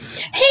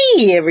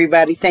Hey,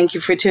 everybody. Thank you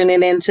for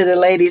tuning in to the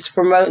Ladies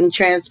Promoting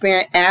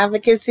Transparent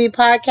Advocacy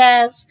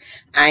podcast.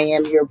 I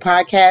am your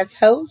podcast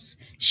host,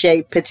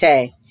 Shay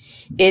Pate.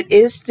 It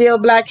is still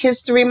Black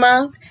History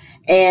Month,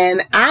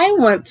 and I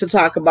want to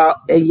talk about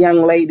a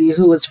young lady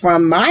who is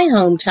from my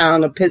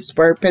hometown of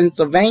Pittsburgh,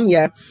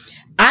 Pennsylvania.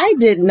 I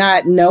did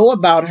not know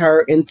about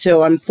her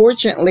until,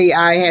 unfortunately,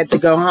 I had to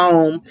go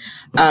home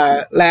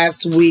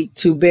last week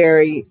to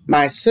bury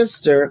my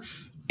sister,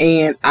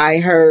 and I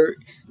heard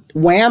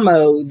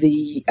Whammo,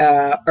 the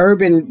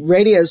urban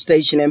radio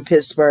station in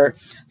Pittsburgh,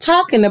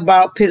 talking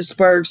about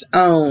Pittsburgh's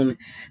own.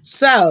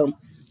 So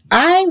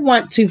I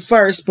want to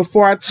first,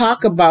 before I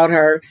talk about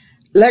her,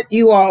 let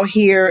you all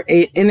hear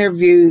an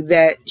interview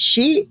that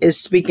she is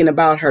speaking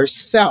about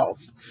herself.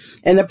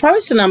 And the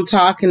person I'm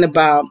talking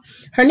about,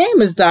 her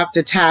name is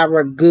Dr.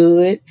 Tyra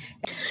Good.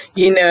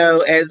 You know,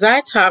 as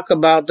I talk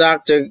about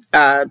Dr.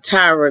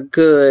 Tyra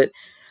Good,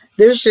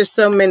 there's just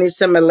so many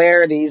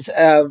similarities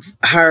of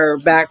her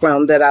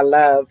background that I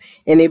love.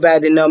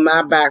 Anybody know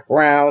my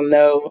background,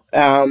 know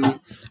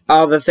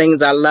all the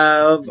things I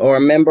love or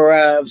a member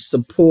of,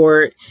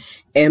 support,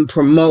 and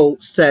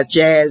promote, such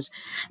as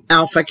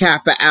Alpha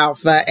Kappa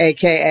Alpha,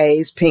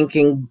 AKAs Pink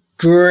and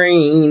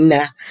Green,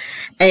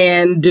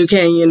 and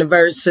Duquesne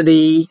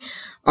University.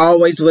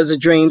 Always was a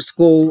dream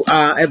school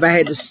if I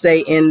had to stay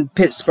in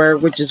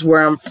Pittsburgh, which is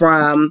where I'm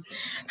from.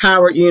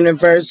 Howard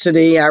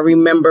University. I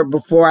remember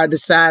before I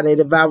decided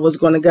if I was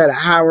going to go to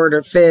Howard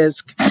or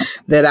Fisk,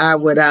 that I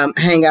would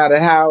hang out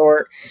at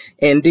Howard.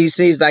 And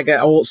DC is like an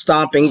old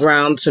stomping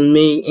ground to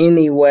me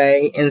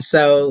anyway. And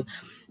so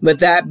with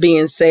that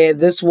being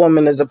said, this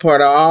woman is a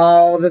part of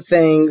all the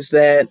things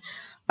that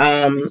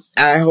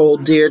I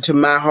hold dear to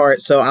my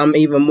heart. So I'm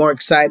even more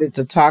excited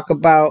to talk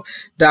about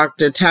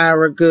Dr.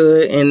 Tyra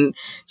Good. And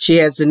she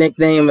has the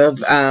nickname of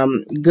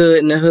Good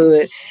in the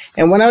Hood.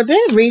 And when I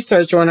did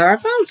research on her, I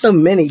found so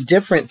many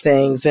different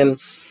things. And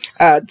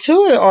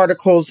two of the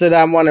articles that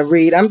I want to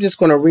read, I'm just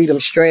going to read them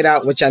straight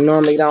out, which I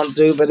normally don't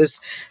do, but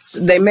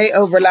they may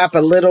overlap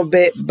a little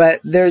bit, but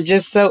they're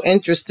just so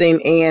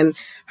interesting. And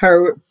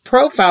her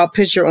profile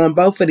picture on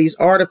both of these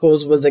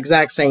articles was the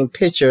exact same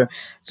picture.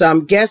 So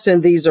I'm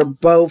guessing these are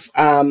both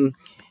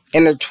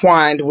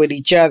intertwined with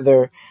each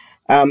other.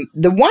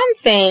 The one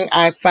thing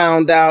I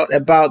found out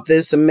about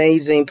this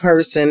amazing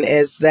person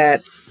is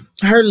that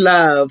her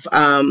love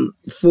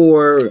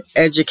for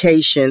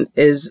education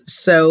is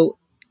so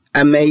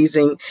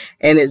amazing,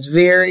 and it's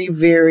very,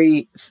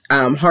 very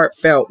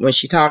heartfelt when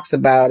she talks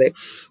about it.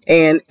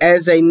 And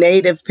as a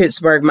native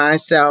Pittsburgh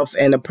myself,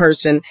 and a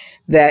person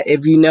that,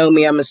 if you know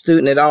me, I'm a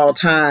student at all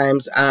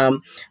times,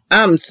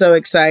 I'm so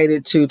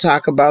excited to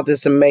talk about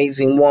this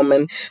amazing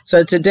woman.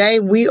 So today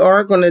we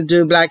are going to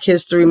do Black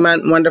History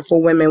Month,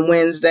 Wonderful Women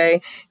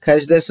Wednesday,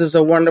 because this is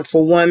a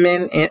wonderful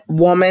woman, and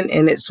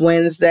it's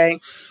Wednesday.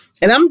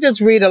 And I'm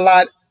just read a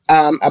lot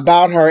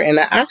about her,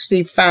 and I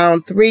actually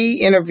found 3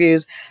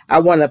 interviews I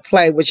want to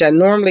play, which I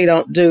normally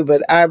don't do,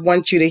 but I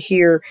want you to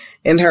hear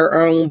in her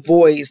own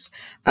voice.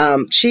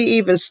 She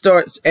even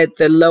starts at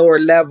the lower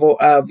level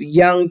of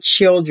young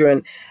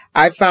children.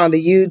 I found a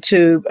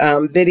YouTube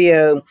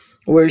video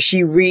where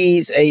she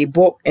reads a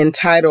book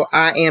entitled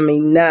I Am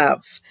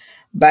Enough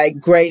by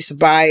Grace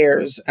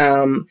Byers.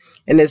 And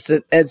it's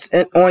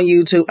on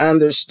YouTube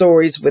under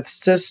Stories with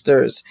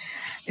Sisters.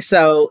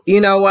 So,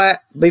 you know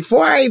what?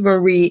 Before I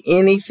even read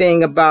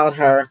anything about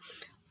her,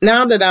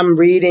 now that I'm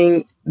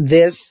reading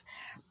this,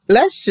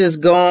 let's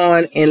just go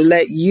on and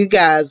let you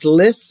guys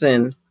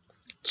listen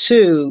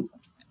to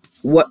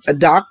what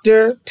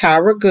Dr.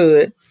 Tyra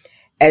Good,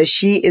 as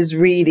she is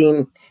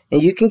reading,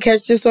 and you can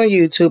catch this on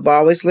YouTube. I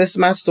always list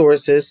my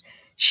sources.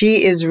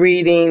 She is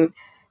reading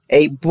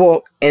a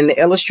book, and the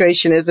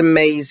illustration is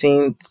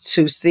amazing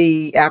to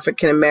see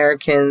African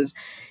Americans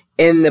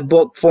in the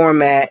book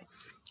format.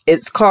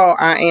 It's called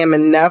I Am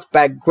Enough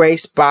by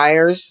Grace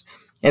Byers,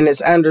 and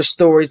it's under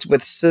Stories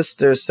with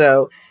Sisters.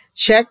 So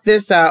check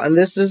this out. And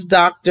this is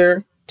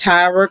Dr.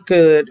 Tyra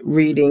Good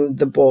reading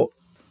the book.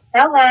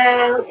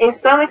 Hello.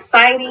 It's so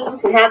exciting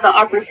to have the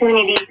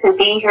opportunity to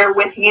be here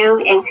with you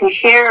and to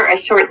share a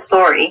short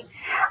story.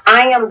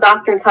 I am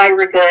Dr.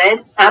 Tyra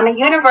Good. I'm a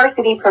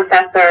university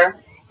professor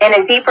and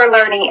a Deeper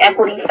Learning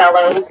Equity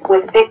Fellow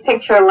with Big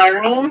Picture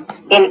Learning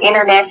and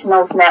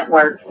Internationals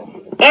Network,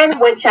 in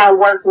which I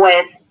work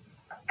with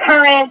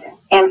current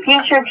and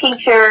future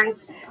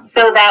teachers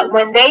so that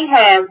when they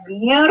have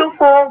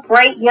beautiful,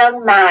 bright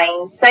young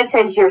minds, such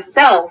as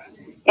yourself,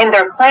 in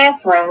their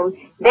classroom,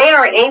 they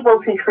are able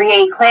to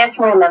create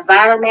classroom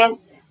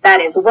environments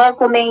that is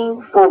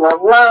welcoming, full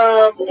of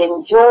love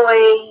and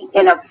joy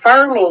and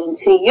affirming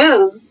to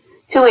you,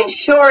 to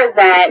ensure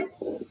that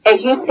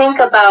as you think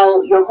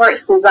about your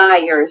heart's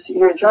desires,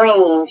 your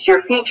dreams,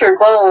 your future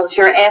goals,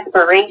 your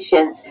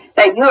aspirations,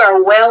 that you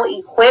are well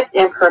equipped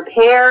and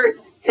prepared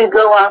to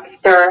go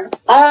after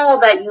all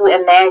that you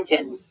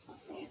imagine.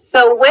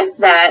 So with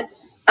that,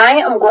 I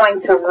am going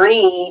to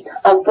read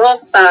a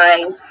book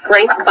by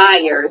Grace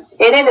Byers,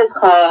 and it is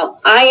called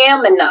I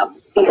Am Enough,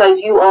 Because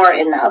You Are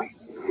Enough.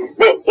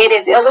 It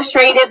is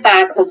illustrated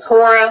by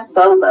Katora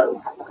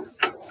Bolo.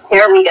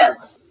 Here we go.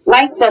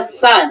 Like the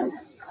sun,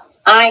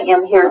 I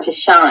am here to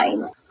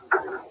shine.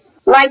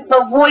 Like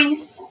the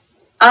voice,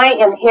 I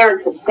am here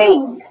to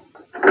sing.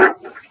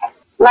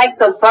 Like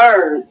the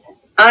birds,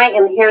 I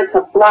am here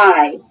to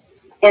fly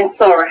and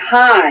soar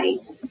high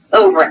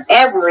over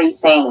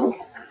everything.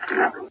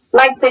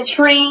 Like the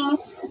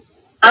trees,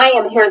 I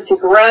am here to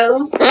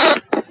grow.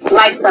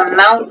 Like the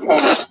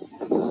mountains,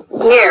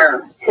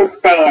 here to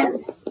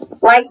stand.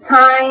 Like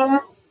time,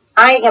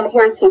 I am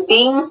here to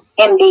be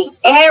and be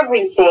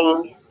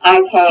everything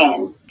I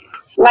can.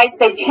 Like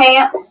the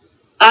champ,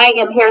 I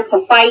am here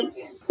to fight.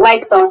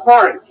 Like the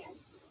heart,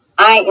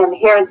 I am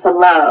here to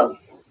love.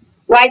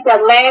 Like the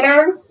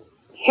ladder,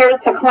 here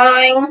to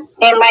climb.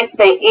 And like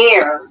the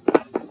air,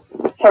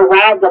 to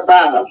rise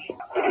above.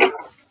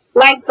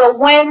 Like the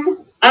wind,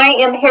 I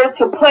am here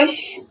to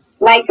push.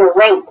 Like a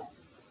rope,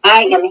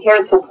 I am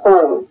here to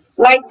pull.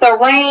 Like the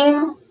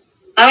rain,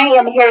 I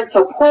am here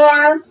to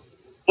pour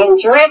and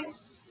drip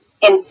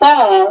and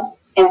fall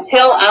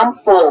until I'm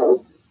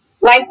full.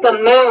 Like the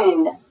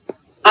moon,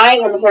 I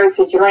am here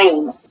to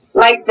dream.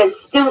 Like the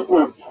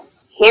student,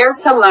 here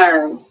to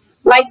learn.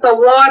 Like the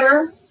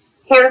water,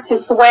 here to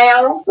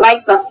swell.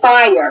 Like the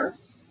fire,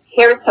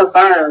 here to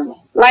burn.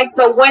 Like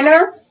the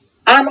winner,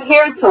 I'm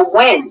here to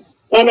win.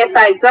 And if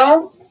I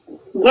don't,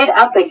 get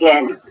up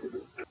again.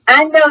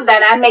 I know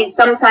that I may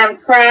sometimes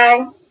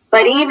cry,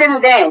 but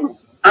even then,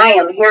 I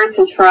am here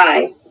to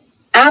try.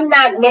 I'm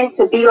not meant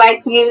to be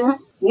like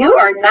you. You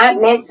are not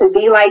meant to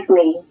be like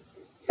me.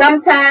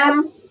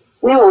 Sometimes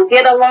we will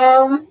get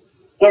along,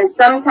 and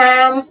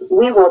sometimes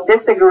we will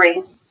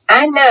disagree.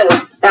 I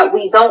know that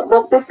we don't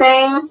look the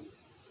same.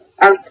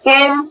 Our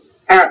skin,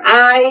 our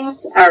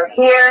eyes, our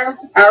hair,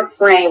 our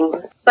frame.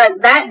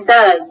 But that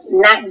does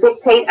not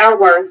dictate our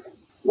worth.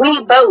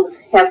 We both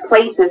have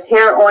places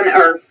here on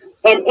earth.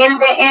 And in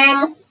the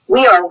end,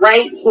 we are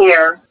right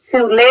here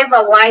to live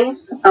a life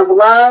of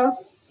love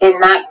and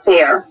not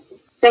fear.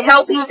 To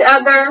help each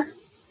other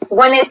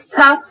when it's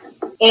tough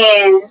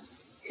and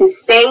to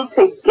stay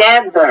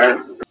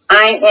together.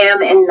 I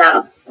am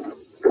enough.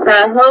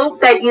 I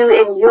hope that you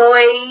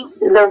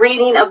enjoyed the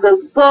reading of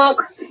this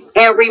book.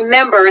 And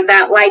remember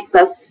that like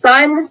the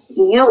sun,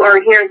 you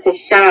are here to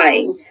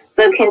shine.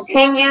 So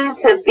continue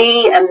to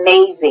be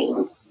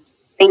amazing.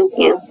 Thank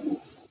you.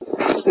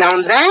 Now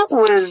that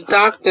was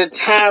Dr.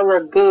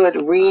 Tyra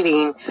Good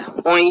reading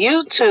on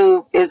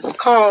YouTube. It's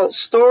called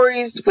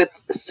Stories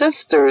with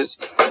Sisters.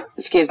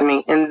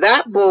 And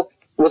that book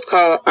was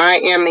called I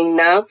Am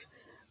Enough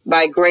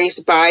by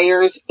Grace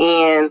Byers.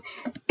 And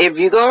if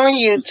you go on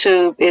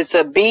YouTube, it's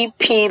a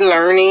BP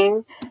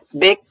Learning.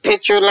 Big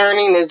Picture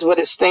Learning is what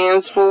it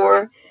stands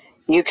for.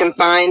 You can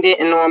find it,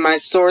 and on my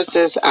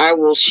sources, I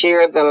will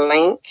share the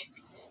link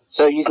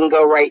so you can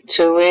go right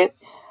to it.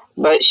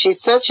 But she's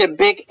such a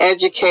big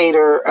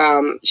educator.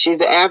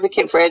 She's an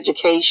advocate for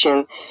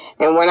education.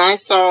 And when I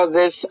saw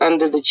this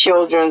under the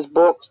children's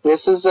books,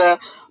 this is a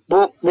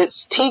book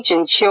that's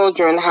teaching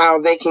children how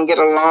they can get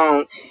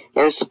along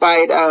in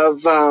spite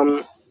of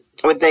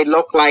what they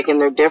look like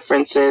and their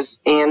differences,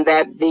 and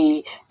that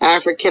the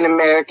African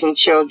American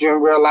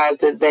children realize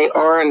that they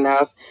are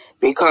enough,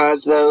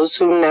 because those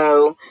who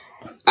know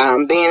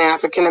being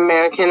African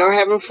American or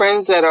having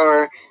friends that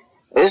are,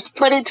 it's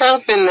pretty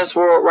tough in this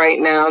world right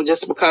now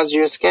just because of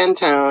your skin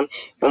tone.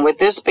 And with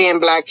this being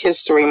Black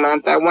History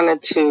Month, I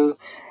wanted to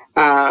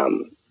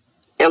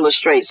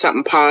illustrate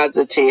something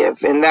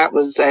positive. And that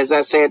was, as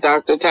I said,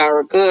 Dr.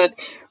 Tyra Good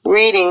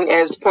reading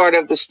as part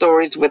of the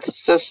Stories with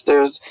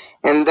Sisters.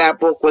 And that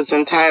book was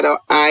entitled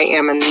I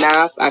Am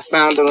Enough. I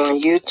found it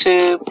on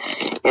YouTube,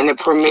 and it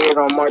premiered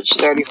on March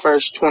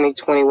 31st,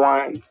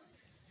 2021.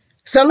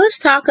 So let's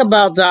talk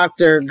about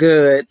Dr.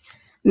 Good.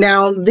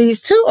 Now,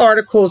 these two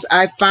articles,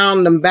 I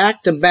found them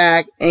back to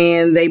back,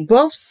 and they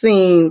both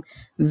seem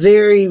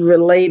very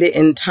related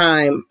in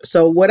time.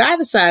 So what I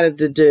decided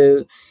to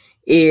do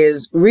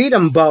is read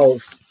them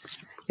both.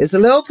 It's a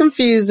little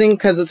confusing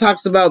because it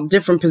talks about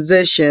different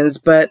positions,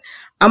 but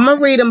I'm going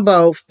to read them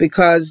both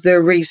because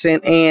they're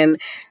recent.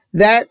 And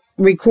that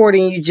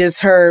recording you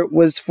just heard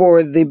was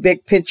for the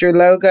Big Picture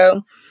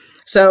logo.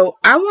 So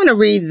I want to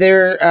read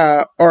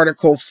their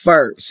article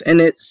first. And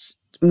it's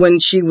when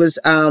she was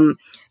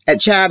at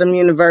Chatham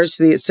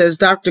University. It says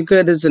Dr.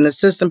 Good is an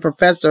assistant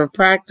professor of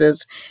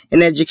practice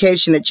and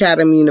education at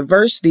Chatham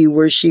University,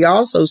 where she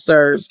also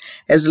serves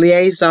as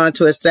liaison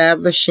to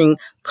establishing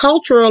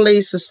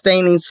culturally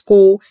sustaining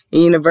school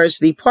and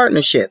university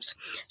partnerships.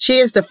 She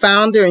is the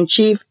founder and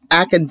chief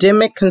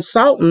academic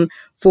consultant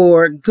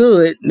for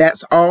Good,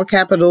 that's all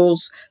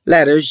capitals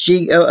letters,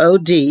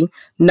 GOOD,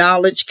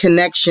 Knowledge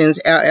Connections,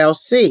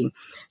 LLC.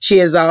 She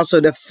is also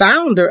the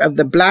founder of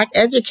the Black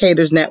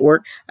Educators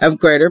Network of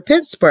Greater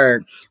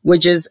Pittsburgh,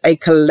 which is a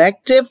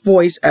collective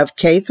voice of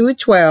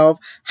K-12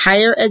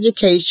 higher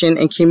education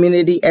and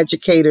community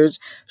educators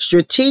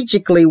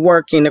strategically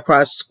working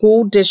across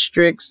school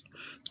districts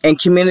and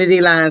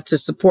community lines to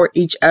support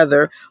each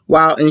other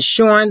while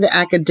ensuring the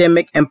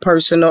academic and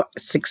personal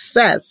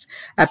success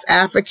of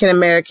African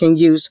American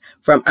youth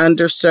from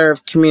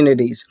underserved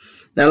communities.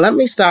 Now, let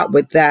me stop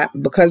with that,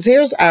 because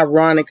here's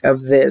ironic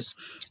of this.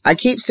 I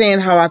keep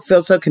saying how I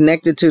feel so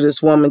connected to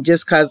this woman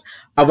just because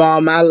of all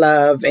my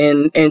love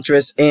and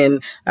interest in,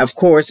 of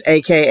course,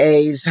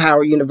 AKA's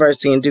Howard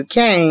University and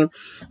Duquesne,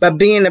 but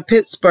being a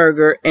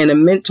Pittsburgher and a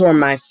mentor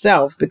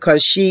myself,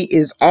 because she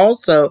is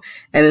also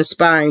an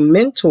inspiring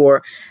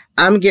mentor,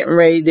 I'm getting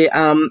ready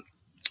to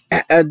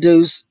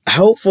do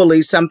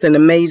hopefully something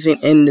amazing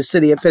in the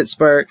city of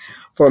Pittsburgh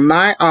for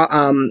my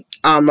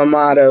alma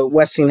mater,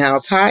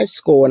 Westinghouse High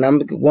School, and I'm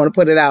going to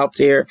put it out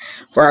there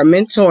for our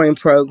mentoring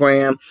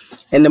program.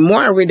 And the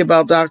more I read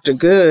about Dr.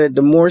 Good,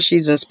 the more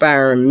she's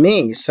inspiring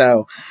me.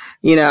 So,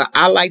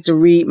 I like to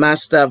read my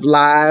stuff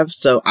live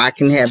so I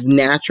can have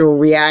natural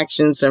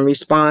reactions and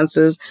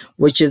responses,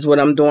 which is what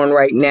I'm doing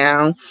right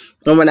now.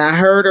 And when I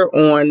heard her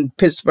on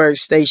Pittsburgh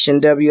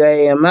station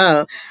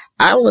WAMO,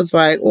 I was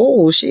like,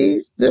 oh,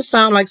 this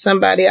sounds like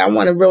somebody I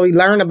want to really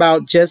learn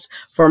about just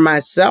for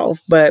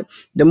myself. But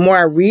the more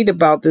I read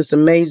about this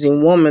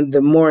amazing woman, the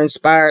more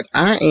inspired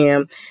I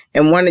am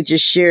and want to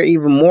just share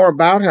even more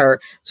about her.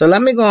 So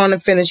let me go on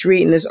and finish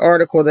reading this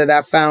article that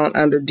I found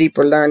under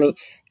Deeper Learning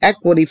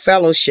Equity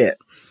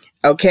Fellowship.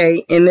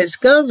 Okay, and this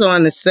goes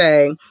on to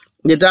say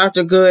that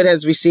Dr. Good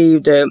has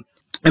received a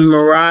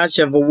mirage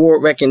of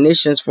award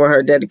recognitions for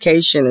her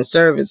dedication and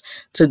service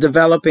to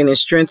developing and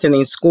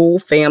strengthening school,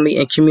 family,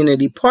 and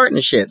community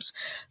partnerships,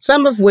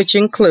 some of which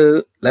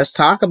include, let's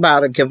talk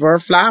about it, give her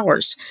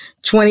flowers,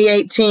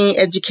 2018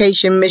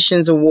 Education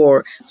Missions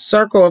Award,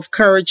 Circle of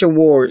Courage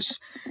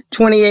Awards,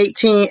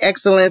 2018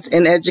 Excellence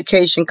in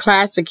Education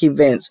Classic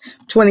Events,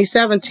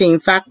 2017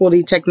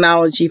 Faculty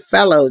Technology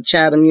Fellow,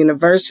 Chatham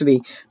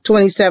University,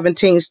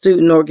 2017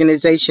 Student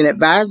Organization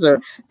Advisor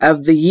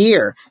of the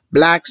Year,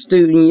 Black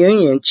Student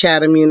Union,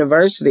 Chatham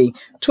University,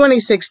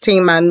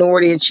 2016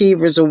 Minority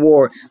Achievers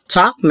Award,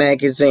 Talk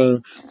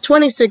Magazine,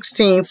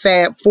 2016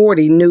 Fab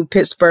 40 New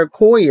Pittsburgh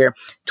Courier,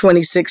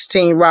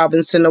 2016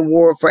 Robinson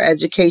Award for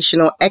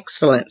Educational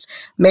Excellence,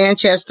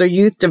 Manchester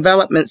Youth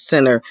Development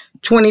Center,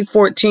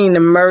 2014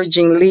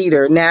 Emerging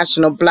Leader,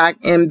 National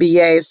Black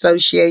MBA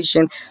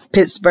Association,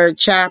 Pittsburgh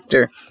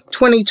Chapter,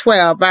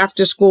 2012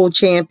 After School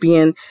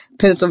Champion,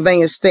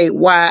 Pennsylvania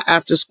Statewide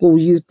After School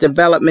Youth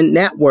Development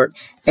Network,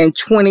 and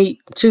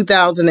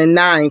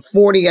 2009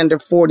 40 Under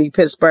 40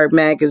 Pittsburgh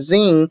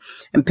Magazine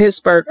and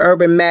Pittsburgh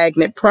Urban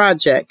Magnet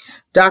Project.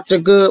 Dr.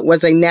 Good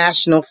was a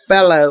national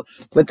fellow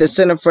with the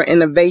Center for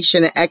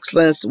Innovation and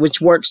Excellence, which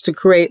works to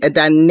create a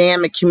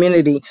dynamic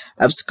community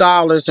of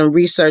scholars and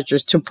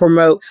researchers to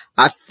promote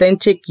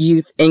authentic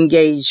youth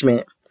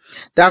engagement.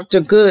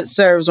 Dr. Good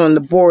serves on the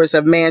boards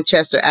of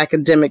Manchester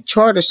Academic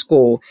Charter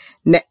School,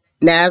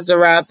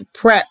 Nazareth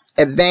Prep,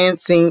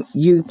 Advancing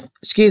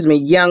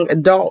Young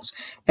Adults,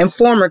 and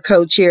former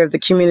co-chair of the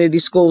Community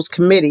Schools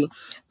Committee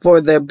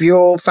for the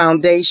Bureau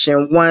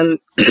Foundation's One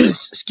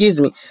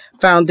Northside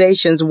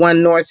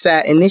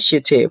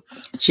Initiative.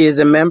 She is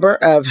a member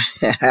of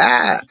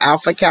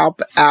Alpha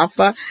Kappa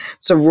Alpha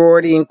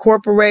Sorority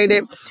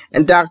Incorporated,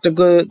 and Dr.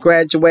 Good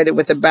graduated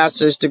with a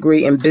bachelor's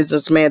degree in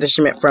business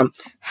management from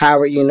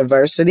Howard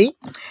University,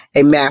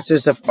 a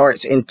master's of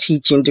arts in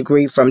teaching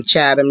degree from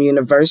Chatham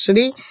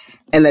University,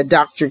 and a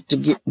doctorate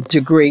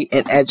degree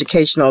in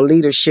educational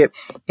leadership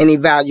and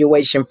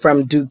evaluation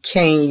from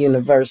Duquesne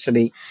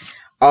University.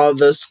 All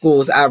those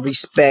schools I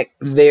respect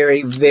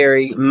very,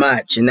 very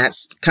much. And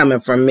that's coming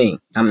from me.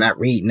 I'm not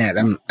reading that.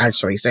 I'm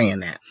actually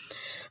saying that.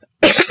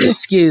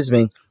 Excuse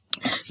me.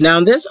 Now,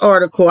 this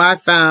article I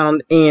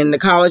found in the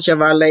College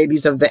of Our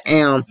Ladies of the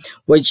Elm,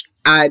 which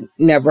I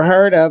never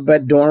heard of,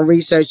 but doing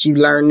research, you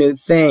learn new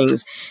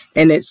things.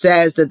 And it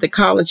says that the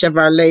College of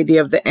Our Lady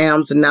of the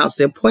Elms announced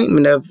the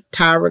appointment of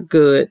Tyra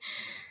Good,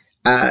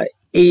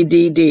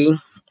 EDD,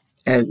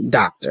 and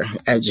Doctor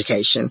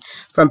Education,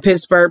 from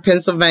Pittsburgh,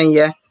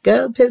 Pennsylvania.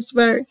 Go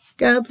Pittsburgh,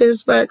 go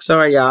Pittsburgh.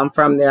 Sorry, y'all, I'm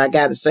from there. I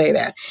got to say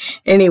that.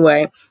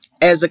 Anyway,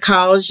 as the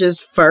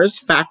college's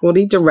first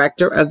faculty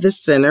director of the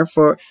Center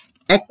for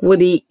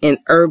Equity in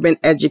Urban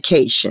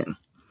Education.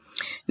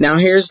 Now,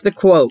 here's the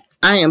quote.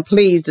 I am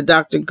pleased that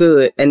Dr.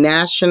 Good, a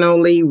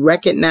nationally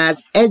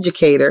recognized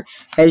educator,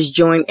 has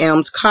joined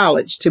Elms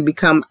College to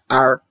become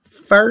our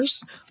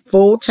first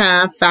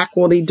full-time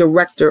faculty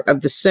director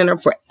of the Center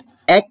for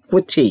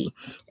Equity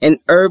in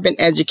Urban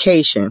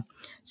Education,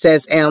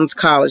 says Elms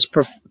College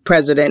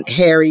President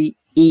Harry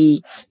E.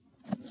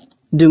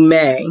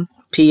 Dumais,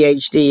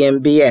 PhD,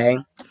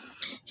 MBA.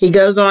 He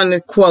goes on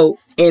to quote,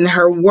 in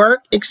her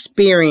work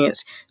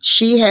experience,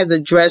 she has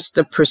addressed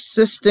the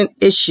persistent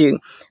issue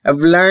of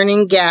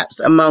learning gaps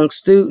among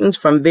students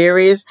from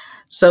various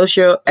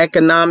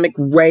socioeconomic,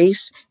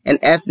 race, and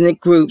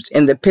ethnic groups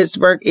in the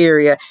Pittsburgh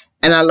area,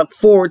 and I look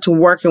forward to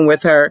working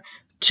with her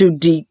to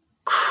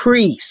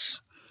decrease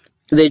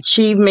the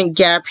achievement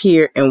gap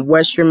here in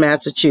Western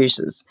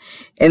Massachusetts.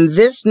 In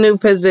this new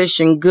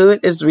position,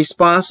 Good is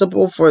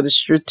responsible for the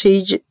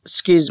strategic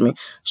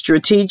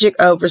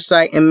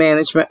oversight and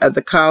management of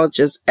the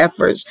college's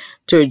efforts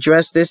to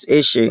address this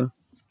issue.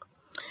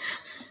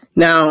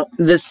 Now,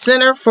 the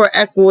Center for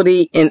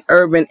Equity in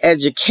Urban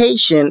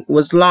Education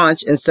was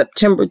launched in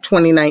September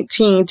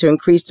 2019 to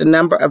increase the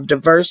number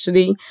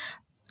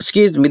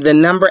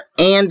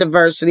and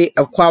diversity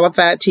of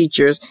qualified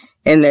teachers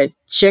in the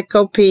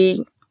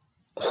Chicopee,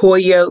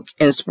 Holyoke,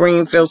 and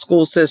Springfield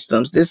school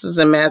systems. This is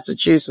in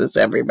Massachusetts,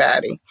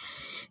 everybody.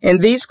 In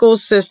these school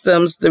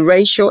systems, the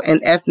racial and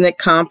ethnic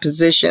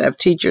composition of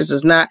teachers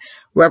is not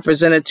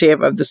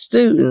representative of the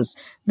students.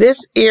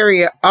 This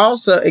area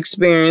also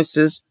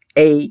experiences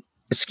an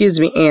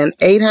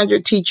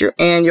 800 teacher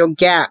annual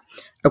gap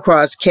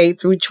across K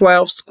through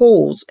 12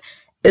 schools,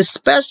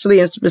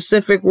 especially in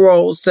specific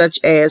roles such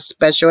as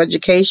special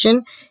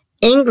education,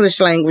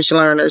 English language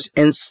learners,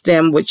 and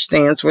STEM, which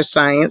stands for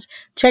science,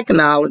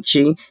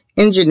 technology,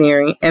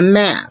 engineering, and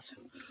math.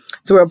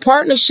 Through a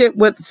partnership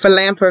with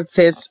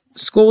philanthropists,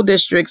 school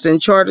districts,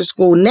 and charter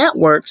school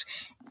networks,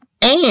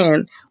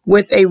 and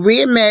with a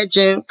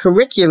reimagined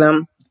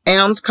curriculum,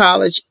 Elms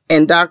College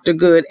and Dr.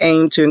 Good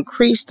aim to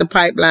increase the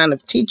pipeline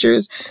of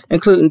teachers,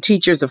 including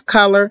teachers of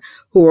color,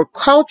 who are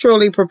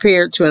culturally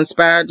prepared to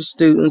inspire the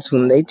students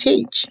whom they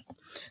teach.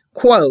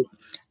 Quote,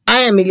 I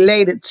am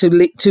elated to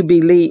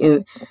be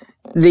leading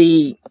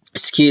the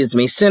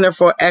Center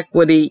for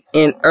Equity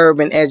in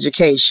Urban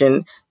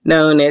Education,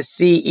 known as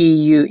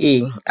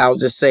CEUE. I'll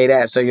just say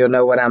that so you'll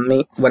know what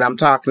I'm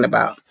talking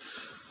about.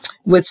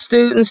 With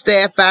students,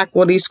 staff,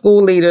 faculty,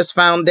 school leaders,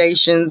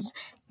 foundations,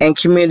 and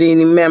community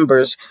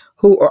members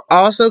who are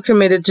also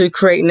committed to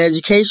creating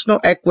educational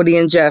equity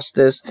and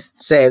justice,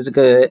 says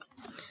Good.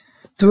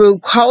 Through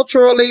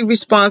culturally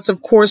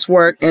responsive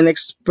coursework and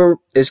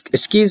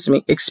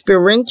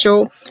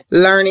experiential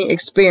learning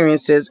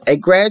experiences, a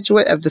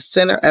graduate of the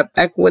Center of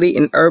Equity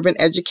in Urban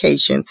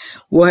Education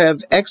will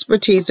have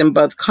expertise in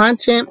both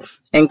content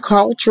and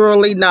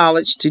culturally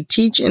knowledge to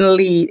teach and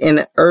lead in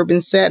an urban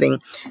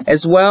setting,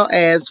 as well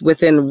as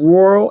within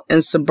rural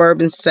and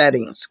suburban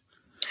settings.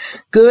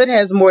 Good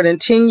has more than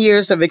 10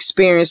 years of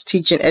experience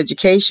teaching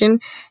education,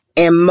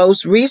 and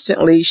most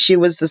recently, she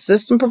was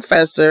assistant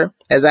professor,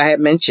 as I had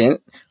mentioned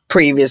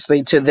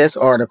previously to this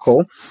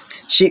article.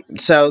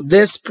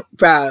 This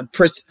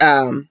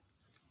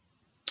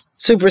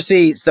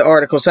supersedes the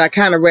article. So I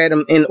kind of read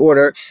them in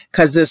order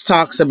because this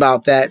talks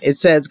about that. It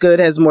says Good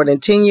has more than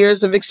 10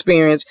 years of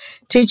experience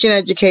teaching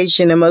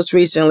education, and most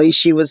recently,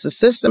 she was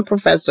assistant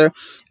professor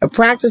of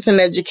practice and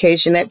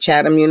education at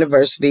Chatham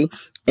University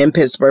in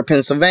Pittsburgh,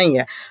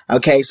 Pennsylvania.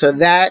 Okay, so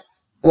that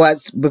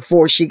was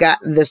before she got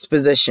this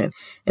position.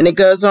 And it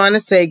goes on to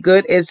say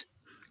Good is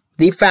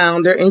the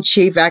founder and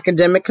chief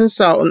academic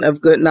consultant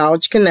of Good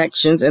Knowledge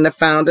Connections and the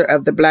founder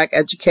of the Black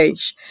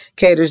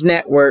Educators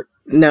Network,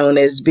 known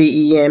as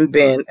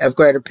BEN of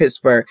Greater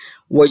Pittsburgh,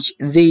 which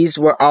these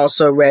were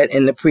also read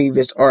in the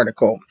previous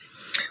article.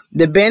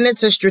 The BEN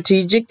is a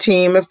strategic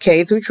team of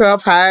K through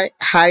 12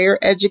 higher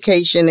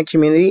education and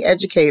community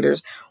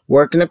educators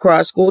working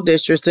across school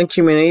districts and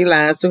community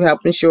lines to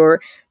help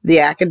ensure the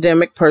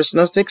academic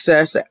personal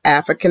success of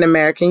African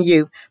American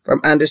youth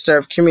from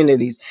underserved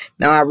communities.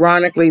 Now,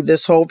 ironically,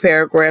 this whole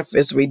paragraph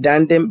is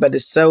redundant, but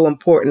it's so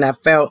important. I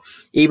felt,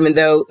 even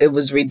though it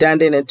was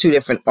redundant in two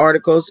different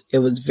articles, it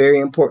was very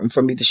important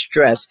for me to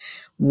stress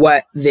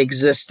what the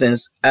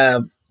existence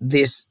of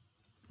this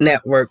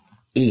network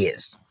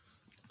is.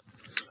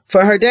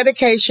 For her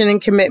dedication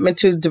and commitment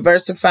to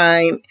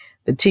diversifying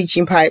the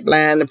teaching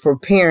pipeline and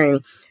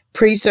preparing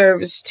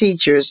pre-service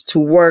teachers to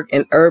work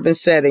in urban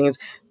settings,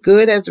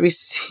 Good has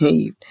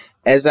received,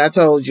 as I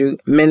told you,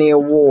 many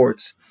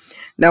awards.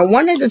 Now,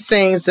 one of the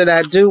things that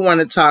I do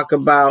want to talk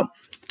about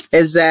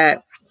is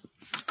that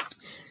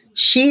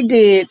she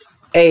did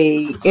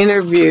an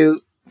interview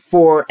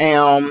for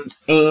Elm,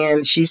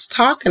 and she's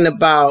talking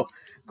about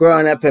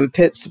growing up in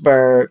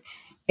Pittsburgh.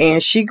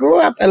 And she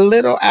grew up a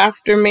little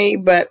after me,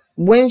 but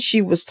when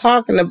she was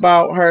talking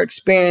about her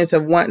experience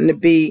of wanting to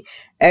be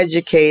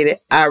educated,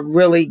 I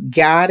really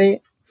got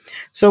it.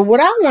 So what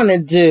I want to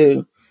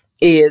do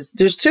is,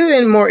 there's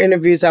two more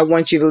interviews I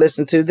want you to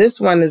listen to. This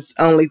one is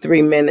only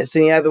 3 minutes,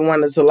 and the other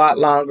one is a lot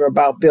longer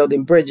about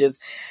building bridges.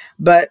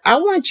 But I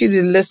want you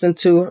to listen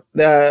to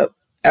the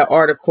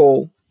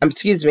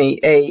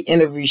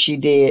interview she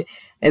did.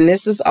 And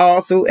this is all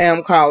through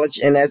Elm College.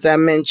 And as I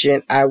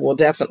mentioned, I will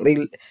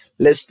definitely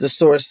list the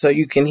source so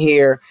you can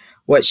hear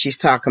what she's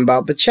talking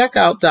about. But check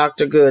out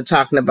Dr. Good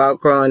talking about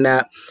growing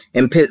up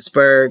in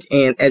Pittsburgh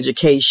and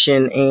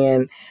education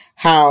and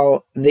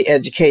how the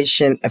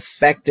education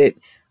affected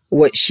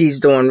what she's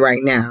doing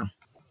right now.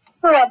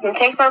 I grew up in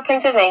Pittsburgh,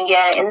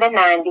 Pennsylvania in the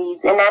 90s,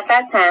 and at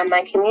that time,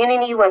 my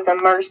community was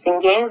immersed in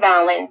gang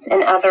violence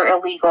and other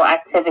illegal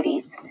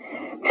activities.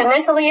 To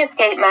mentally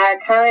escape my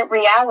current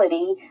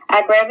reality,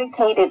 I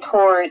gravitated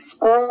towards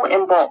school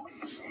and books.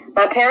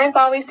 My parents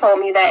always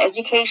told me that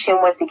education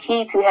was the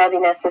key to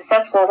having a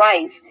successful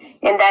life,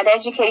 and that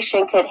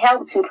education could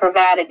help to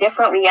provide a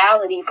different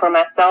reality for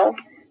myself,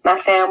 my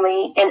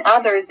family, and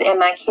others in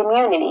my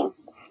community.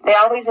 They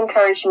always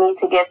encouraged me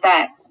to give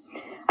back.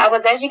 I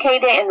was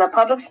educated in the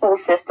public school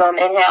system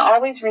and had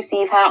always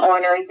received high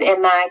honors in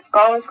my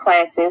scholars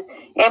classes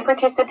and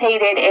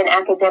participated in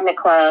academic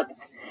clubs.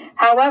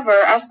 However,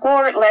 I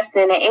scored less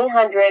than an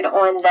 800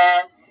 on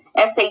the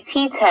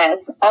SAT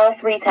test all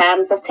 3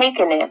 times of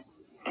taking it.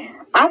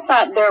 I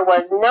thought there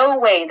was no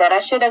way that I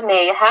should have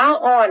made high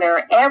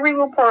honor every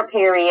report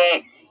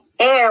period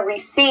and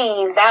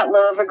received that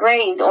low of a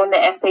grade on the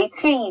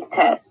SAT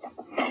test.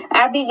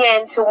 I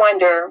began to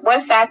wonder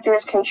what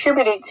factors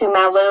contributed to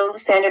my low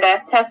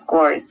standardized test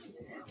scores.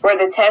 Were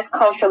the tests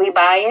culturally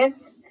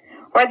biased?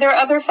 Were there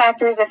other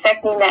factors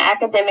affecting the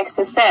academic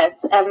success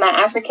of my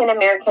African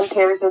American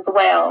peers as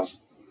well?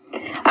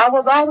 I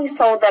was always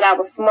told that I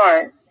was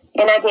smart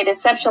and I did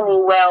exceptionally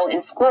well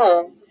in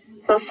school,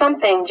 so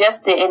something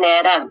just didn't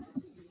add up.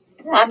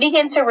 I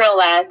began to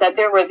realize that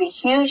there was a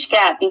huge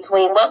gap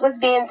between what was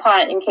being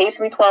taught in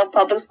K-12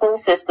 public school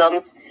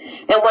systems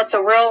and what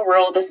the real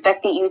world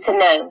expected you to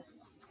know.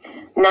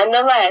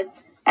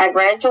 Nonetheless, I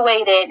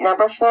graduated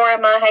number 4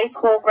 in my high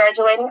school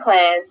graduating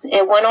class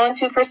and went on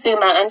to pursue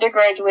my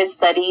undergraduate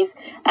studies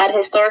at a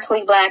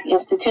historically black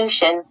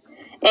institution.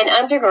 In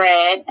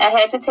undergrad, I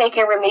had to take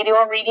a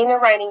remedial reading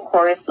and writing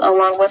course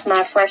along with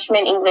my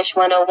freshman English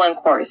 101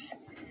 course.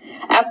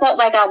 I felt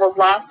like I was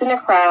lost in a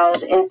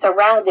crowd and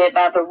surrounded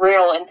by the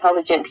real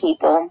intelligent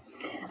people.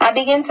 I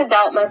began to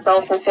doubt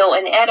myself and feel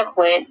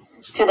inadequate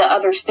to the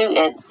other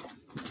students.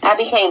 I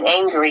became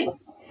angry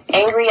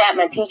at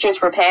my teachers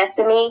for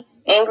passing me,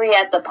 angry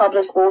at the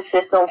public school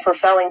system for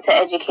failing to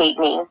educate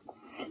me.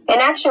 In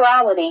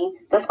actuality,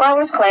 the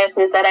scholars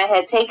classes that I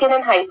had taken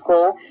in high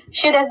school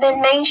should have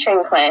been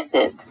mainstream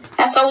classes.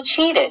 I felt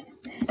cheated.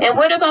 And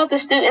what about the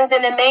students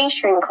in the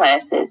mainstream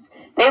classes?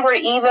 They were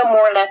even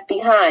more left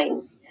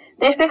behind.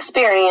 This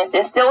experience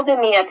instilled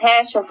in me a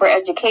passion for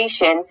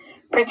education,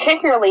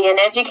 particularly in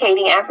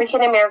educating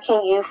African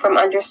American youth from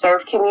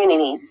underserved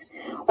communities.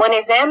 When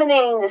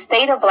examining the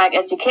state of black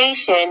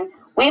education,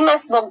 we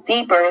must look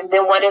deeper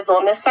than what is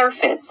on the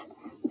surface.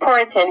 Poor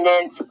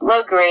attendance,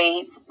 low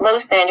grades, low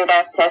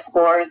standardized test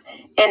scores,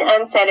 and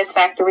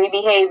unsatisfactory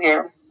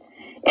behavior.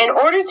 In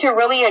order to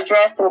really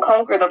address and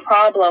conquer the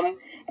problem,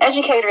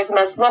 educators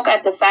must look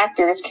at the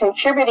factors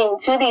contributing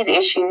to these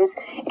issues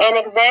and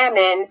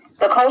examine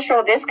the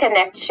cultural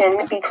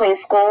disconnection between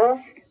schools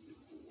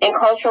and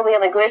culturally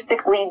and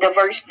linguistically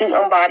diverse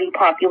student body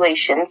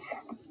populations.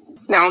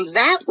 Now,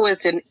 that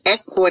was an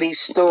equity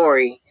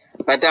story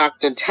by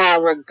Dr.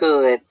 Tyra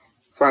Good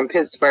from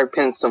Pittsburgh,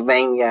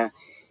 Pennsylvania.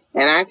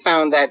 And I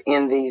found that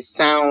in the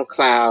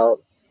SoundCloud,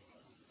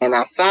 and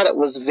I thought it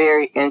was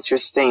very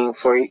interesting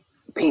for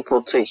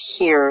people to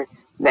hear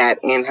that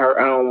in her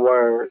own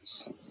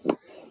words.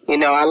 You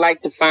know, I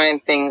like to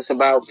find things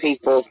about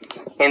people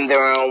in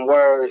their own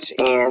words,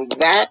 and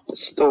that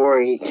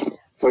story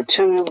for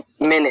 2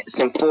 minutes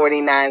and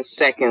 49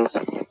 seconds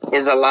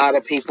is a lot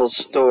of people's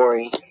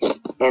story.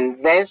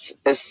 And this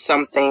is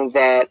something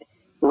that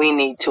we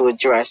need to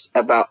address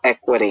about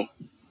equity.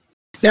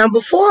 Now,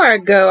 before I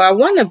go, I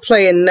want to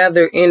play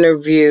another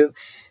interview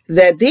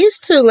that these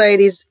 2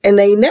 ladies, and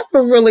they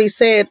never really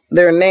said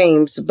their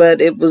names,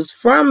 but it was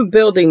from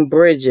Building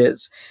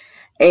Bridges.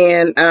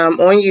 And on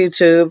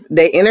YouTube,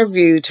 they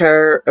interviewed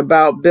her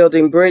about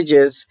building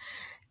bridges.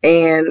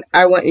 And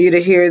I want you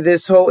to hear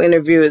this whole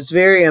interview. It's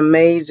very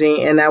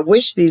amazing. And I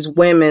wish these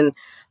women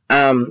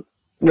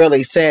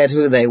really said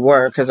who they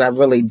were, because I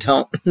really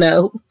don't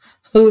know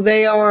who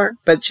they are.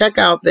 But check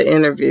out the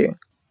interview.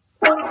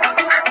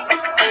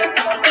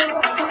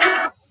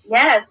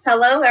 Yes,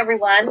 hello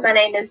everyone. My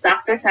name is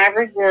Dr.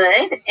 Tyra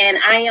Good, and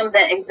I am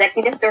the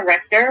Executive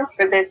Director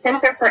for the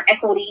Center for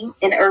Equity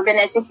in Urban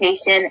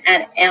Education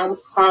at Elms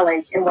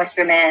College in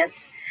Western Mass.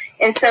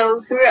 And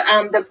so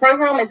the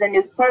program is a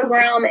new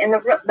program, and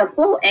the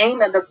full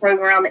aim of the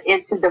program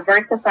is to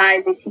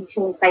diversify the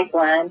teaching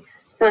pipeline.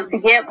 So to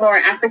get more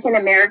African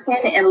American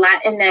and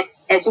Latinx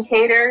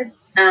educators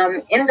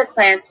in the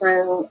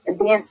classroom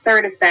being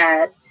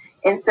certified.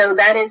 And so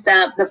that is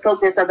the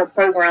focus of the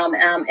program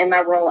in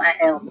my role at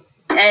Elms.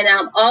 And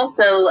I'm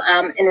also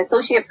an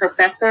associate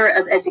professor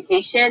of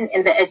education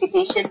in the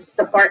education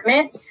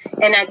department,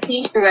 and I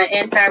teach through an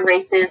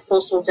anti-racist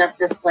social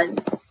justice lens.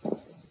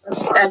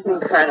 That's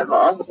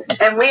incredible.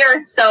 And we are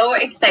so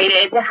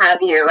excited to have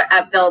you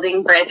at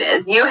Building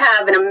Bridges. You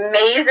have an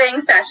amazing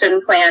session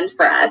planned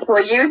for us.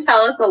 Will you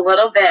tell us a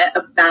little bit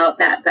about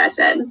that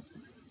session?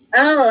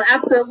 Oh,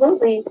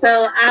 absolutely.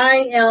 So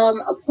I am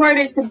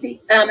excited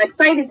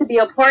to be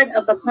a part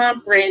of the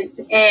conference.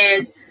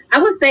 And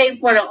I would say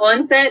for the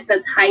onset,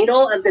 the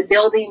title of the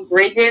Building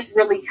Bridges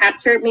really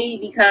captured me,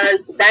 because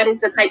that is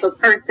the type of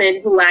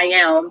person who I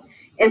am.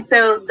 And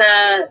so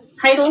the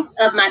title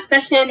of my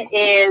session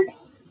is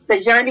The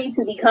Journey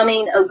to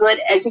Becoming a Good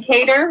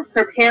Educator,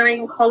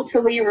 Preparing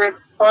Culturally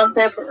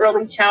Responsive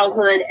Early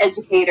Childhood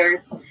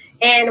Educators.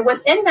 And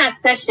within that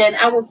session,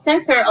 I will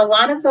center a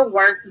lot of the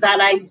work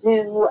that I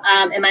do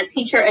in my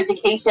teacher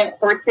education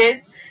courses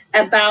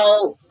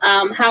about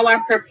how I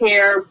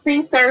prepare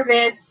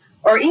pre-service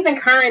or even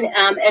current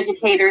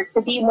educators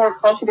to be more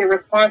culturally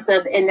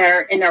responsive in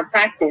their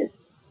practice.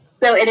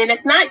 So, and then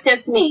it's not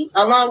just me.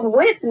 Along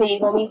with me,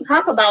 when we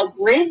talk about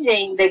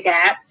bridging the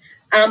gap,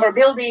 or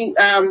building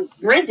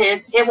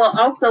bridges, it will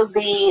also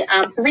be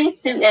 3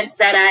 students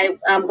that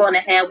I'm going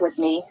to have with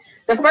me.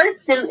 The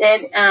first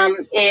student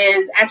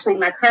is actually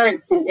my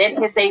current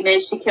student. His name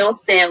is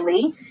Shaquille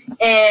Stanley,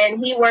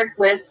 and he works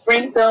with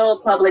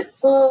Springfield Public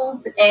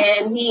Schools,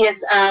 and he is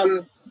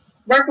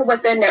working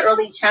within the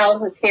Early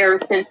Childhood Care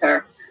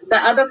Center. The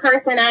other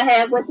person I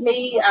have with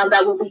me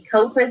that will be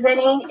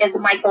co-presenting is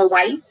Michael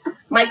White.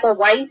 Michael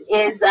White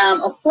is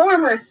a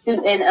former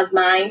student of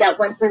mine that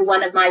went through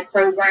one of my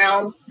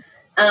programs.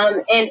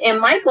 And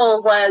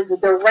Michael was the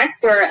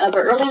director of an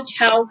early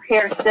child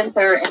care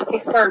center in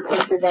Pittsburgh,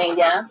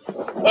 Pennsylvania.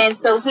 And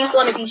so he's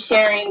going to be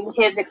sharing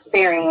his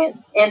experience.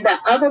 And the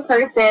other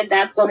person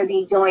that's going to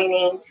be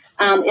joining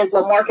is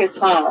LaMarcus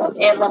Hall.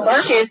 And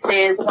LaMarcus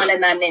is one of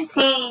my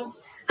mentees.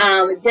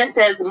 Just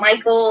as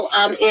Michael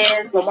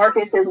is,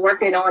 LaMarcus is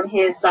working on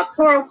his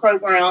doctoral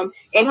program,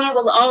 and he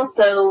was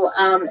also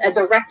a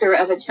director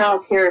of a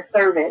child care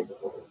service.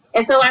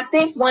 And so I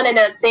think one of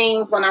the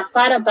things when I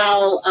thought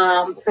about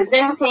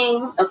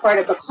presenting a part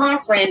of a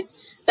conference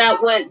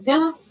that would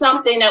do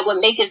something that would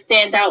make it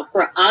stand out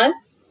for us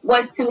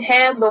was to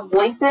have the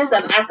voices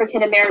of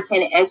African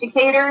American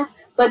educators,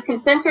 but to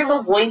center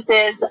the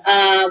voices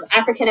of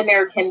African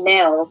American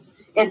males.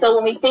 And so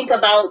when we think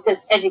about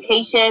just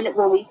education,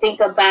 when we think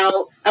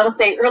about, I would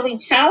say, early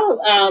child,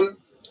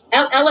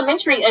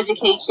 elementary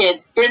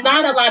education, there's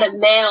not a lot of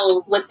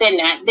males within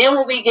that. Then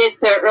when we get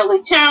to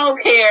early child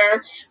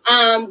care,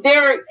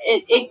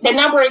 the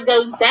number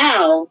goes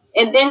down.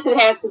 And then to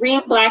have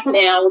 3 Black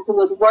males who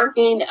was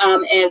working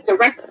as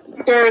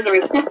directors or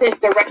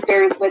assistant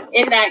directors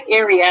within that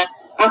area,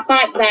 I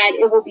thought that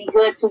it would be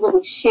good to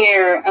really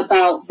share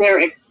about their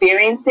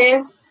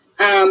experiences,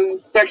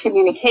 their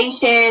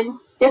communication,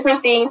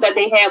 different things that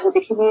they have with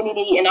the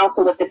community and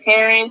also with the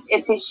parents,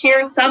 and to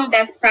share some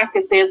best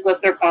practices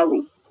with their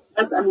colleagues.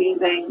 That's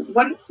amazing.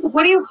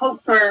 What do you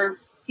hope for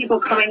people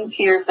coming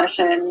to your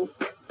session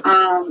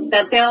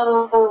that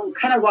they'll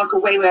kind of walk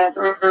away with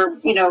or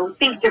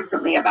think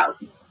differently about?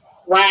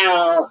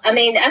 Wow. I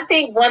mean, I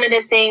think one of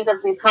the things as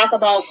we talk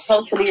about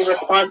culturally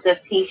responsive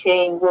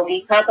teaching, when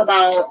we talk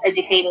about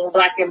educating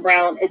Black and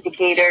brown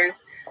educators,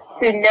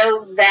 to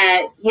know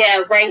that,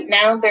 right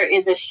now there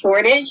is a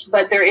shortage,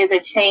 but there is a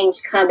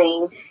change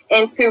coming.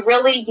 And to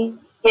really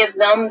give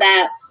them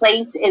that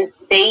place and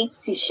space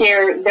to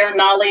share their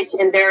knowledge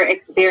and their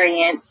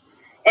experience.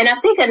 And I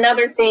think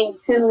another thing,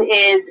 too,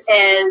 is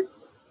as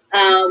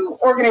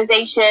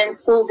organizations,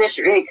 school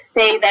districts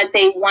say that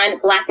they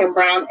want Black and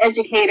brown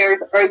educators,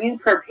 are you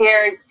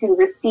prepared to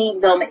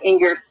receive them in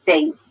your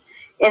space?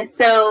 And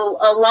so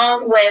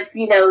along with,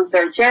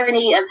 their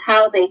journey of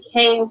how they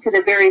came to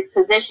the various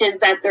positions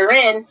that they're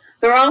in,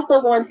 they're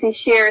also going to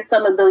share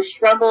some of those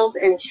struggles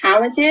and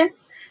challenges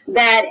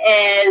that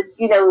as,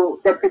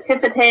 the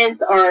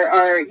participants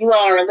or you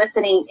all are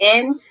listening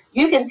in,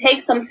 you can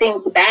take some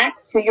things back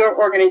to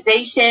your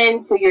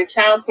organization, to your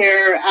child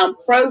care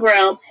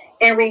program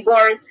in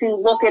regards to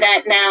looking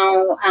at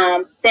now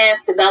staff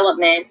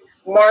development,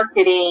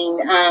 marketing,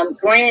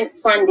 grant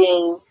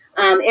funding,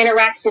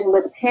 interaction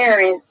with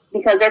parents,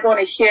 because they're going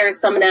to share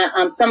some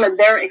of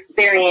their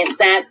experience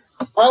that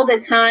all the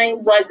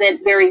time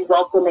wasn't very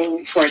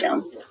welcoming for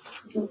them.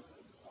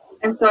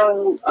 And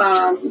so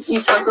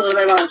you talked a little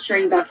bit about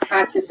sharing best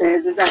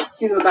practices. Is that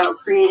too about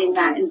creating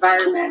that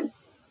environment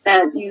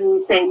that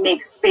you say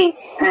makes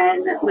space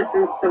and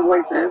listens to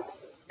voices?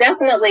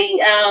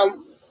 Definitely.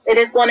 It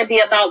is going to be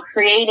about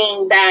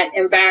creating that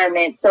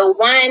environment. So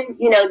one,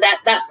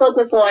 that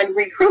focus on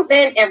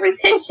recruitment and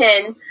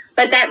retention,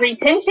 but that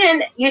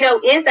retention,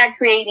 is that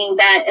creating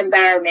that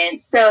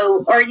environment.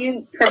 So are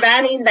you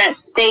providing that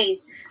space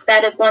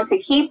that is going to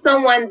keep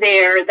someone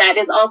there, that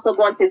is also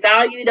going to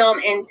value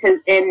them and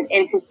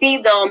to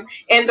see them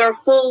in their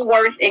full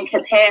worth and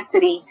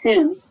capacity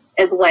too,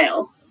 as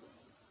well.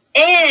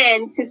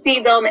 And to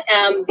see them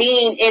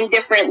being in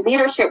different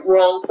leadership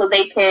roles so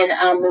they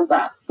can move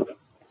up.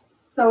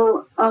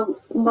 So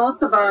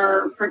most of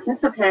our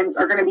participants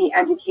are going to be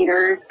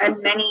educators,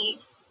 and many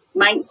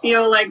might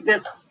feel like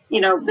this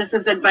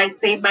is advice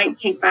they might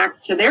take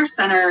back to their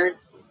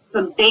centers,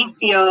 so they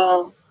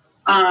feel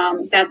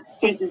that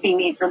space is being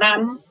made for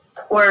them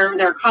or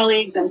their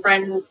colleagues and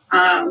friends.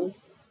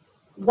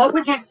 What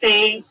would you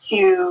say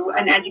to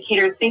an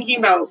educator thinking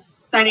about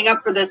signing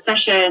up for this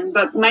session,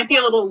 but might be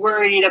a little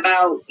worried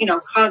about,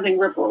 causing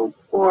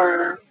ripples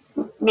or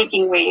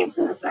making waves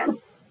in a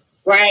sense?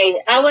 Right.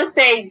 I would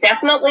say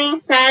definitely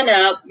sign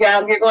up.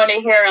 You're going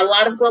to hear a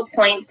lot of good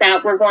points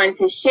that we're going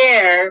to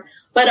share,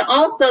 but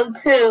also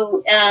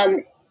too,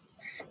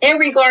 in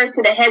regards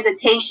to the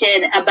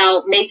hesitation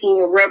about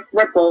making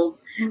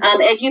ripples,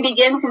 As you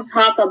begin to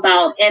talk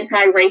about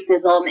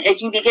anti-racism,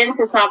 as you begin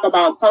to talk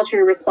about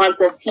culturally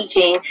responsive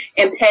teaching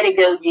and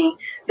pedagogy,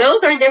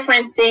 those are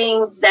different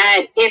things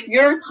that if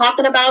you're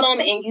talking about them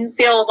and you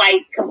feel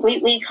like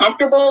completely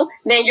comfortable,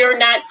 then you're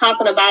not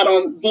talking about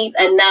them deep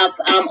enough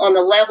on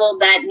the level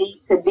that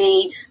needs to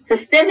be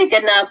systemic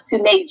enough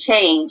to make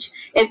change.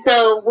 And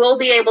so we'll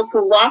be able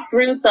to walk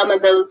through some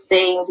of those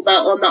things.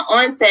 But on the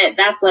onset,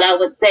 that's what I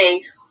would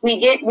say. We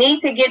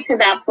need to get to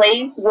that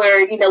place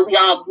where, we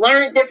all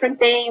learn different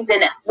things,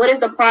 and what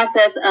is the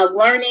process of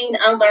learning,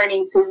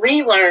 unlearning, to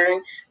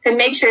relearn, to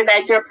make sure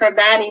that you're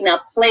providing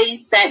a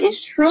place that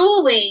is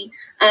truly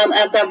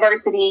of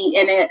diversity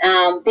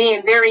and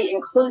being very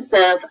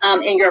inclusive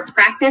in your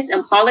practice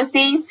and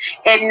policies,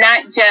 and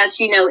not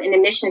just, in a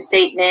mission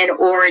statement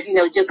or,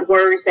 just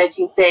words that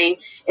you say.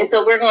 And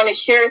so we're going to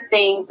share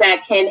things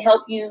that can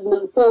help you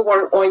move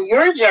forward on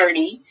your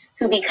journey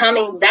to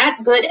becoming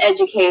that good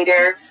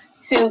educator,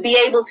 to be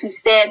able to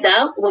stand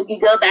up when you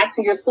go back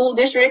to your school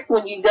districts,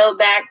 when you go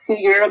back to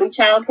your early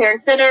child care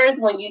centers,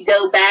 when you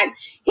go back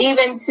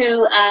even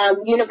to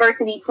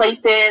university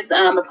places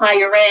of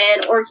higher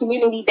ed or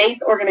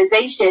community-based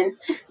organizations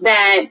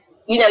that,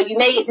 you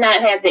may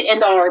not have the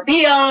end all or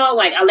be all,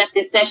 like I left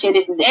this session,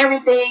 this is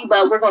everything,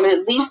 but we're going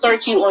to at least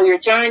start you on your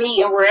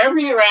journey, and wherever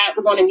you're at,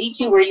 we're going to meet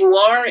you where you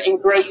are and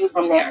grow you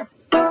from there.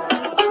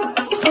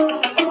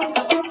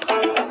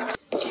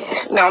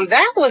 Now,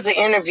 that was an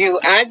interview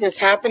I just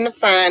happened to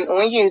find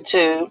on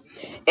YouTube,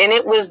 and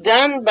it was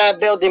done by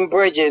Building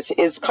Bridges.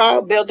 It's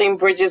called Building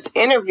Bridges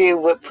Interview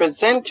with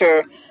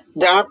Presenter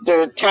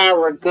Dr.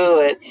 Tyra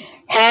Good,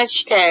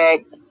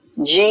 hashtag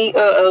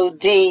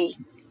GOOD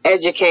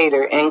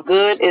Educator, and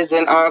good is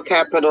in all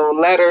capital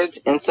letters,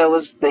 and so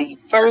is the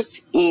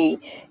first E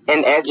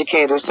in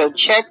educator. So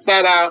check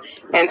that out,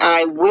 and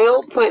I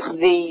will put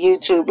the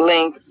YouTube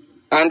link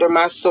under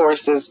my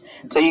sources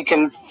so you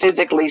can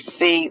physically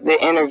see the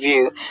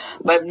interview.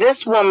 But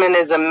this woman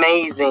is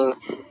amazing.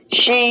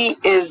 She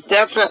is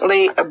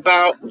definitely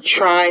about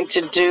trying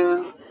to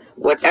do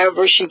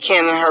whatever she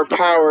can in her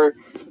power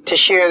to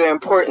share the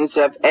importance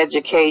of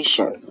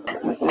education.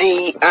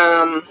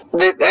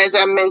 As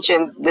I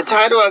mentioned, the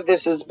title of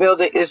this is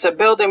a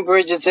Building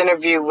Bridges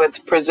interview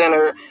with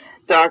presenter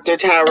Dr.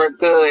 Tyra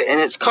Good,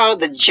 and it's called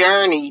The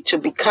Journey to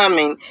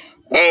Becoming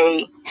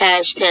a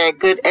hashtag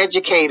Good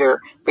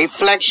Educator,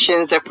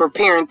 Reflections of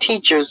Preparing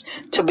Teachers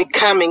to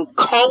Becoming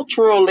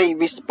Culturally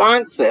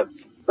Responsive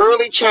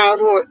Early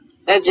Childhood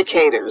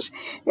Educators.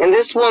 And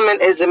this woman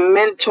is a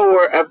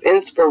mentor of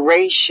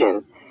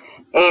inspiration.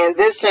 And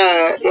this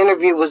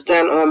interview was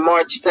done on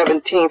March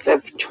 17th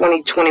of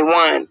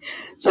 2021.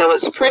 So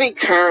it's pretty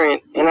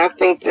current. And I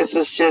think this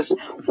is just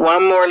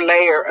one more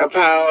layer of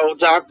how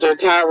Dr.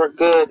 Tyra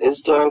Good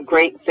is doing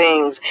great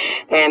things.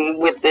 And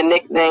with the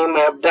nickname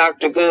of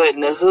Dr. Good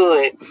in the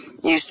Hood,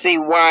 you see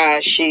why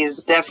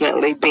she's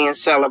definitely being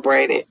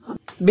celebrated.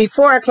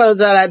 Before I close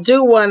out, I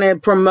do want to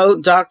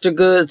promote Dr.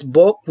 Good's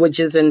book, which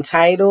is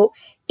entitled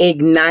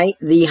Ignite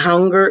the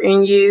Hunger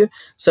in You.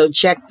 So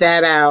check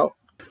that out.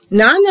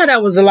 Now, I know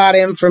that was a lot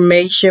of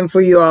information for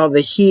you all to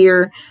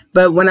hear,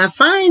 but when I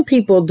find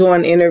people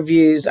doing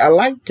interviews, I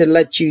like to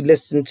let you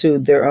listen to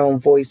their own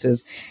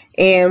voices.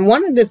 And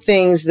one of the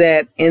things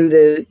that in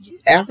the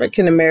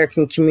African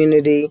American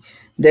community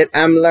that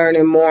I'm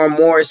learning more and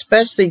more,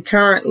 especially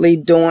currently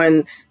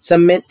doing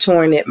some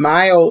mentoring at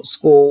my old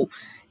school,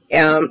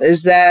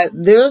 is that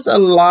there's a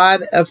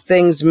lot of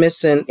things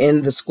missing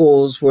in the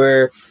schools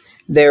where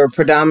they're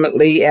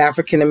predominantly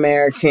African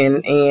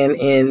American and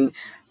in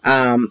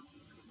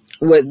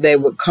what they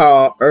would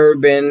call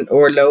urban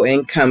or low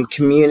income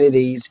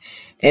communities.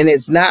 And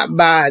it's not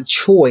by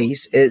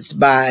choice, it's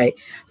by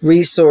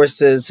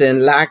resources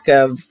and lack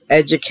of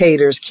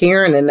educators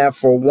caring enough,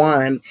 for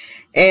one,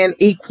 and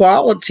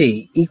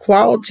equality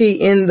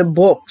in the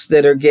books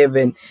that are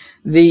given,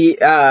 the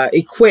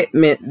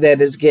equipment that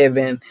is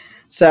given.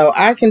 So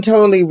I can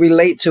totally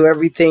relate to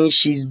everything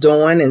she's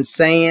doing and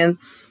saying.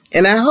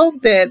 And I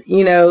hope that,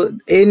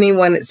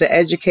 anyone that's an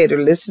educator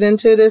listening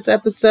to this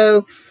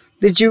episode,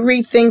 that you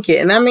rethink it.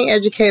 And I mean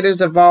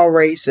educators of all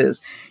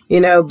races,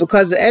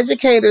 because the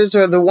educators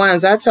are the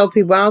ones, I tell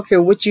people, I don't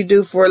care what you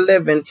do for a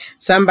living,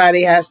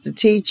 somebody has to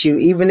teach you.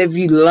 Even if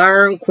you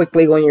learn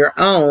quickly on your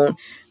own,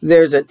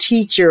 there's a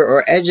teacher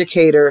or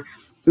educator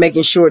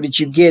making sure that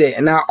you get it.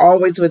 And I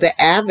always was an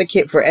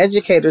advocate for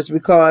educators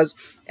because,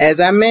 as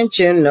I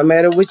mentioned, no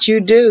matter what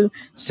you do,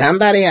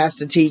 somebody has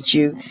to teach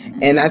you.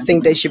 And I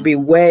think they should be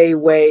way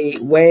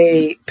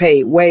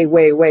paid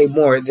way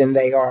more than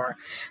they are.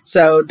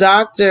 So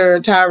Dr.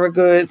 Tyra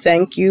Good,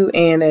 thank you.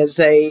 And as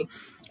a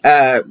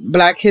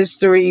Black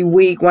History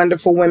Week,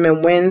 Wonderful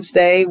Women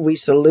Wednesday, we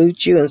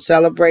salute you and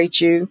celebrate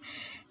you.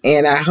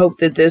 And I hope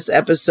that this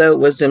episode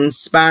was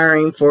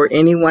inspiring for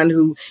anyone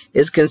who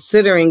is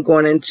considering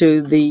going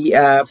into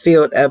the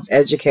field of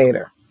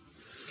educator.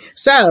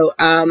 So,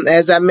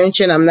 as I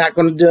mentioned, I'm not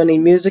going to do any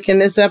music in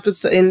these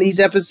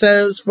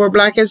episodes for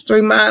Black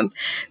History Month.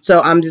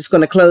 So I'm just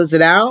going to close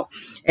it out.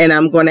 And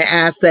I'm going to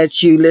ask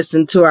that you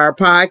listen to our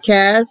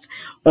podcast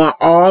on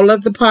all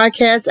of the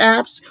podcast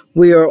apps.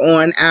 We are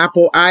on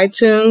Apple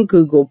iTunes,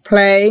 Google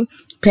Play,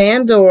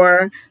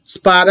 Pandora,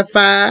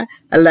 Spotify,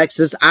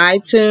 Alexa's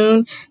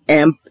iTunes,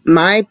 and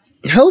my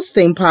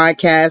hosting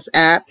podcast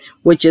app,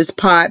 which is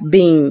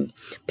Podbean.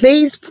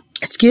 Please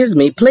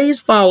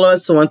follow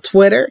us on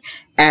Twitter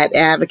at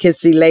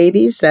Advocacy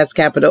Ladies. That's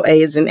capital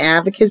A as in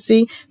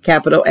advocacy,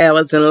 capital L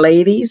as in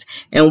ladies.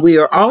 And we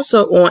are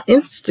also on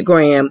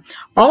Instagram,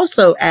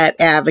 also at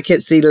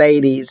Advocacy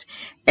Ladies.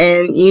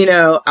 And,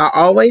 I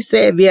always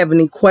say if you have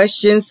any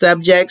questions,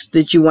 subjects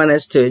that you want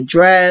us to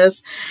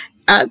address,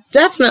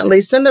 definitely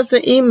send us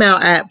an email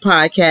at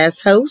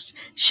podcasthost,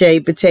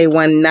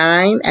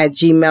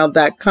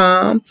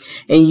 shaypate19@gmail.com.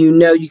 And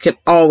you can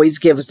always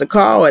give us a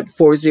call at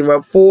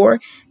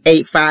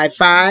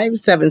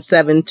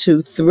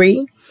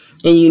 404-855-7723.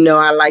 And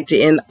I like to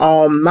end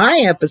all my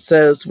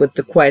episodes with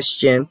the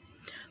question,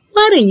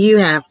 what do you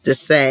have to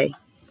say?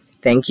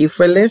 Thank you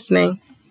for listening.